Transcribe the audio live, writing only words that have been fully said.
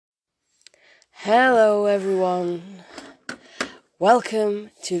Hello everyone,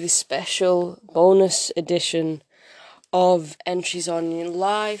 welcome to the special bonus edition of Entries on Your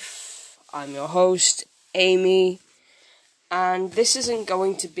Life. I'm your host, Amy, and this isn't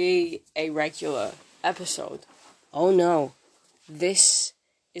going to be a regular episode. Oh no, this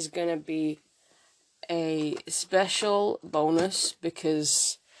is going to be a special bonus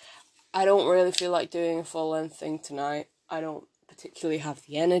because I don't really feel like doing a full-length thing tonight. I don't particularly have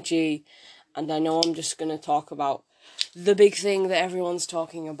the energy, and I know I'm just going to talk about the big thing that everyone's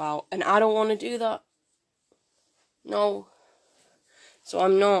talking about, and I don't want to do that. No. So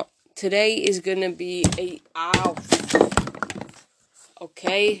I'm not. Today is going to be Ow.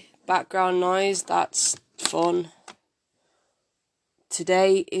 Okay, background noise, that's fun.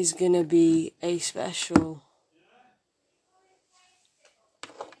 Today is going to be a special...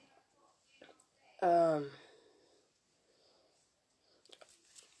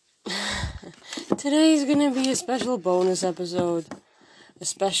 Today's gonna be a special bonus episode, a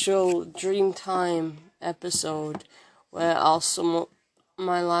special dream time episode, where I'll sum up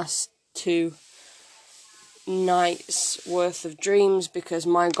my last 2 nights worth of dreams, because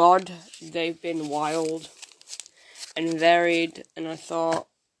my god, they've been wild and varied, and I thought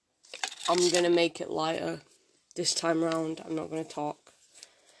I'm gonna make it lighter this time round. I'm not gonna talk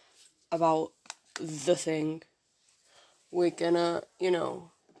about the thing. We're gonna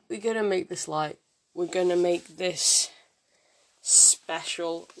make this light. We're gonna make this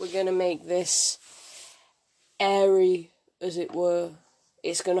special. We're gonna make this airy, as it were.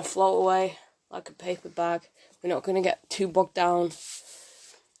 It's gonna float away like a paper bag. We're not gonna get too bogged down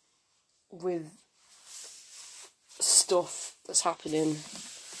with stuff that's happening.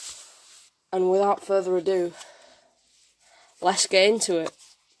 And without further ado, let's get into it.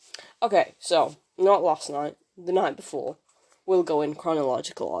 Okay, so, not last night, the night before. We'll go in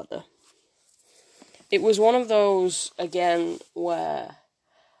chronological order. It was one of those, again, where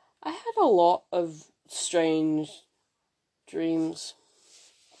I had a lot of strange dreams.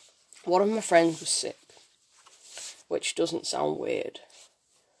 One of my friends was sick, which doesn't sound weird,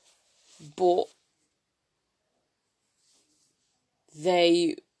 but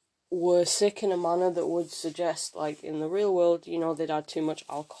they were sick in a manner that would suggest, like, in the real world, they'd had too much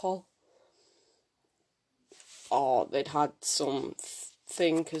alcohol, or they'd had some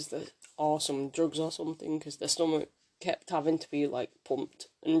drugs or something, because their stomach kept having to be, like, pumped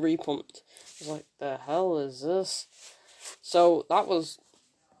and repumped. I was like, the hell is this? So, that was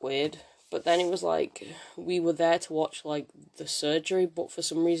weird. But then it was like, we were there to watch, like, the surgery, but for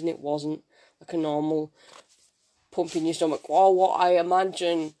some reason it wasn't, like, a normal pumping your stomach, or what I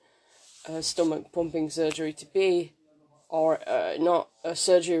imagine a stomach pumping surgery to be, or not a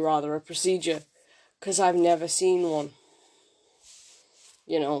surgery, rather, a procedure, because I've never seen one.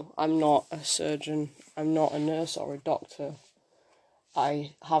 I'm not a surgeon, I'm not a nurse or a doctor.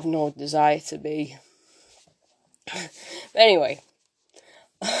 I have no desire to be. But anyway,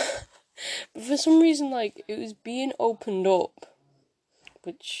 but for some reason, like, it was being opened up,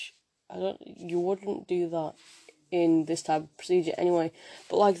 which you wouldn't do that in this type of procedure anyway.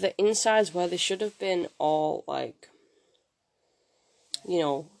 But, like, the insides where they should have been all, like,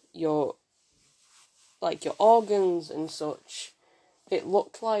 your organs and such, it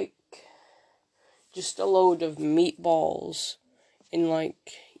looked like just a load of meatballs in, like,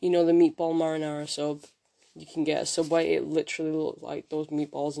 the meatball marinara sub. You can get a Subway, it literally looked like those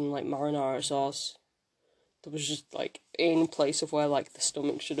meatballs in, like, marinara sauce. That was just, like, in place of where, like, the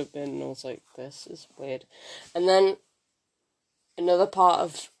stomach should have been, and I was like, this is weird. And then, another part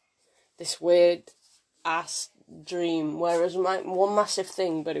of this weird-ass dream, whereas one massive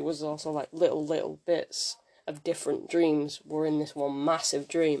thing, but it was also, like, little bits of different dreams were in this one massive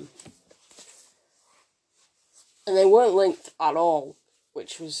dream. And they weren't linked at all,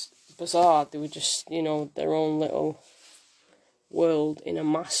 which was bizarre. They were just, their own little world in a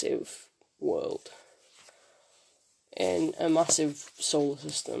massive world, in a massive solar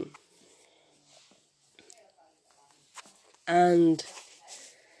system. And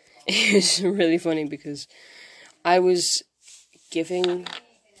it was really funny because I was giving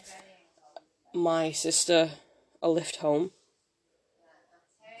my sister a lift home,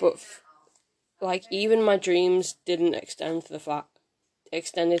 but like, even my dreams didn't extended to the fact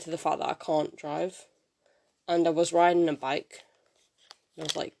that I can't drive. And I was riding a bike. I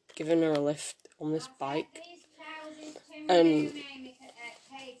was, like, giving her a lift on this bike. And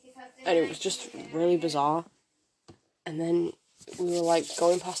it was just really bizarre. And then we were, like,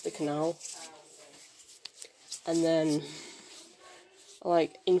 going past the canal. And then,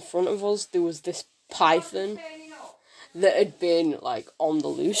 like, in front of us, there was this python that had been, like, on the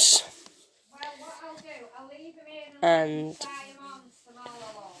loose. And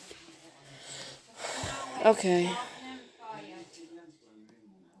okay.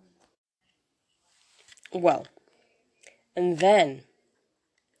 Well, and then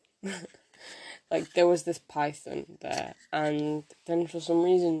like there was this python there, and then for some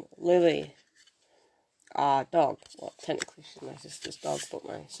reason Lily, our dog, well technically she's my sister's dog, but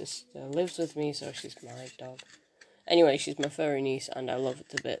my sister lives with me, so she's my dog. Anyway, she's my furry niece and I love her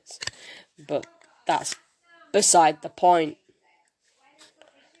to bits. But that's beside the point.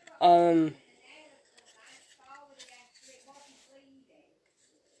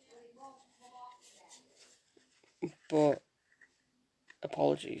 But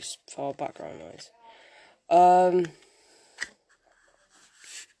apologies for background noise. And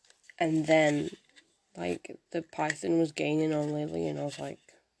then like the python was gaining on Lily, and I was like,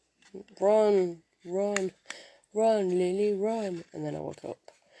 run, run, run, Lily, run. And then I woke up.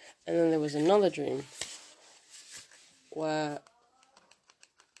 And then there was another dream where,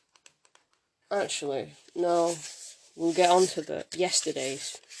 actually, no, we'll get on to the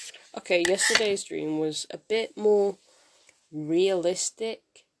yesterday's. Okay, yesterday's dream was a bit more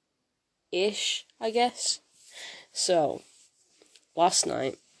realistic-ish, I guess. So, last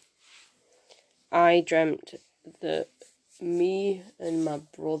night, I dreamt that me and my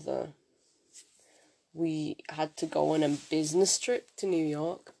brother, we had to go on a business trip to New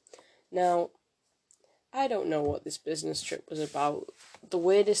York. Now, I don't know what this business trip was about. The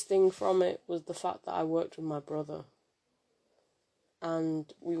weirdest thing from it was the fact that I worked with my brother.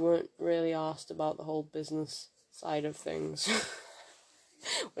 And we weren't really asked about the whole business side of things.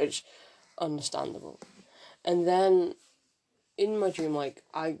 Which, understandable. And then, in my dream, like,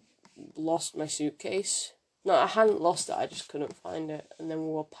 I lost my suitcase. No, I hadn't lost it, I just couldn't find it. And then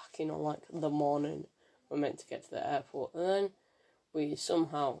we were packing on, like, the morning. We were meant to get to the airport. And then we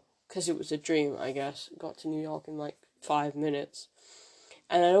somehow, because it was a dream, I guess, got to New York in, like, 5 minutes.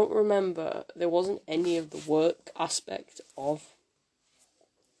 And I don't remember, there wasn't any of the work aspect of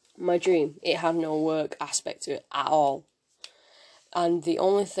my dream. It had no work aspect to it at all. And the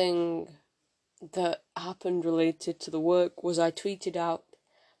only thing that happened related to the work was I tweeted out,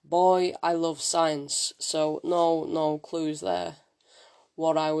 "Boy, I love science." So no clues there.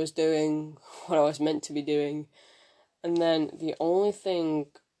 What I was doing, what I was meant to be doing. And then the only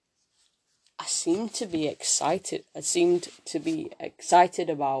thing I seemed to be excited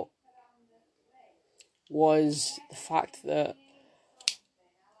about was the fact that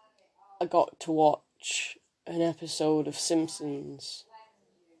I got to watch an episode of Simpsons,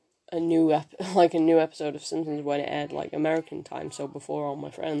 a new episode of Simpsons when it aired like American time, so before all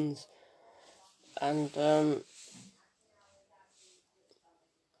my friends. And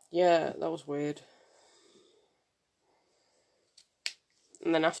yeah, that was weird.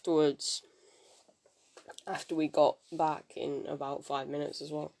 And then afterwards, after we got back in about 5 minutes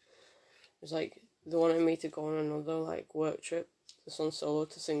as well, it was like they wanted me to go on another like work trip, this one solo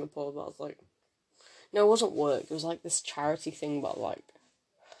to Singapore, but I was like, no, it wasn't work, it was like this charity thing, but like,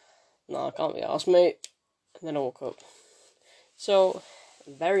 no, I can't be arsed, mate. And then I woke up. So,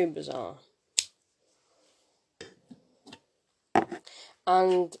 very bizarre.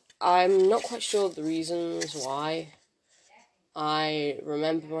 And I'm not quite sure the reasons why I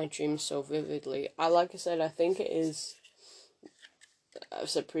remember my dreams so vividly. Like I said, I think it is, I've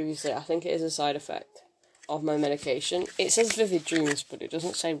said previously, I think it is a side effect of my medication. It says vivid dreams, but it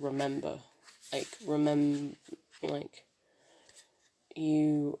doesn't say remember. Like,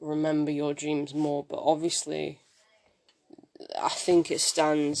 you remember your dreams more, but obviously, I think it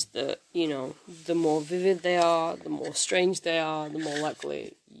stands that, the more vivid they are, the more strange they are, the more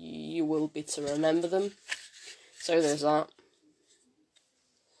likely you will be to remember them. So there's that.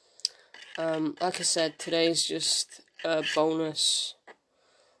 Like I said, today's just a bonus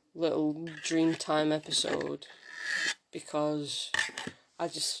little Dreamtime episode because I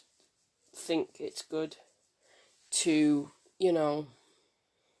just think it's good to,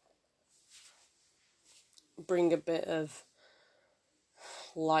 bring a bit of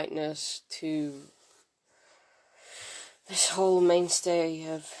lightness to this whole mainstay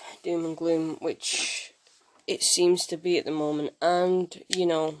of doom and gloom, which it seems to be at the moment. And,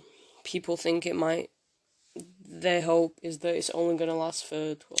 people think it might. Their hope is that it's only going to last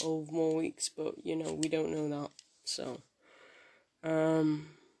for 12 more weeks, but, we don't know that. So, trying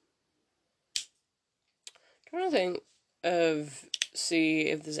to think see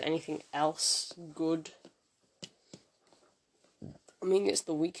if there's anything else good. I mean, it's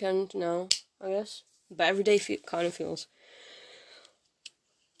the weekend now, I guess. But every day kind of feels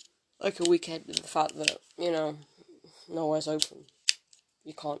like a weekend in the fact that, nowhere's open.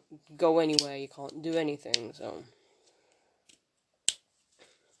 You can't go anywhere, you can't do anything, so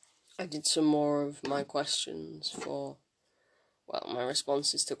I did some more of my questions my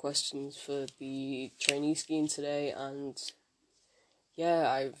responses to questions for the trainee scheme today, and yeah,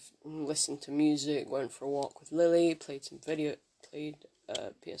 I've listened to music, went for a walk with Lily, played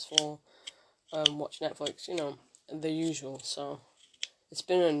PS4, watched Netflix, the usual. So it's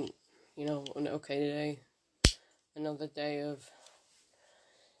been an okay day. Another day of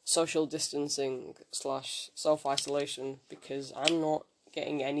social distancing / self-isolation, because I'm not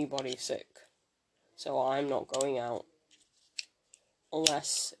getting anybody sick. So I'm not going out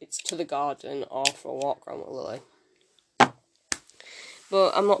unless it's to the garden or for a walk around with Lily.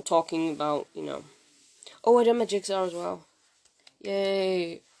 But I'm not talking about, Oh, I did my jigsaw as well.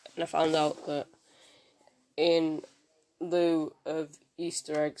 Yay! And I found out that in lieu of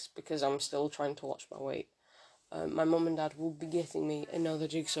Easter eggs, because I'm still trying to watch my weight, my mum and dad will be getting me another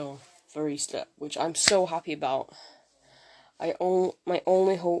jigsaw for Easter, which I'm so happy about. My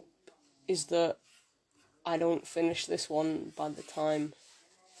only hope is that I don't finish this one by the time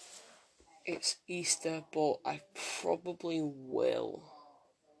it's Easter, but I probably will.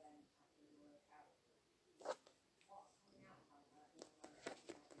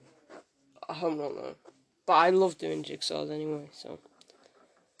 I hope not, though. But I love doing jigsaws anyway, so.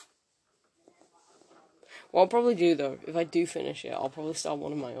 What I'll probably do, though, if I do finish it, I'll probably start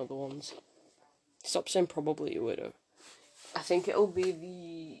one of my other ones. Stop saying probably, you widow. I think it'll be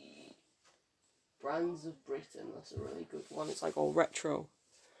the Brands of Britain. That's a really good one. It's like all retro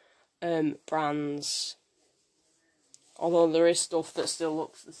brands. Although there is stuff that still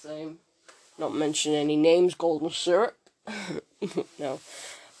looks the same. Not mention any names, golden syrup. No.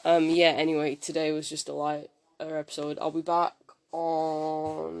 Yeah, anyway, today was just a lighter episode. I'll be back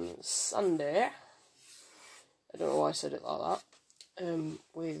on Sunday. I don't know why I said it like that.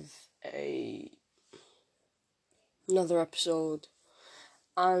 With another episode.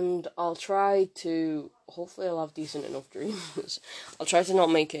 And I'll try to, hopefully I'll have decent enough dreams. I'll try to not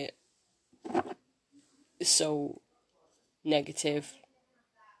make it so negative.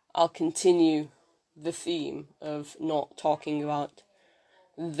 I'll continue the theme of not talking about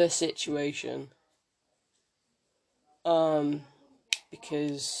the situation.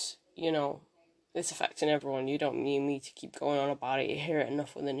 Because, it's affecting everyone. You don't need me to keep going on about it. You hear it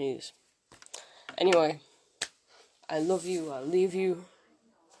enough with the news. Anyway, I love you. I leave you.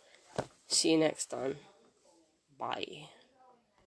 See you next time. Bye.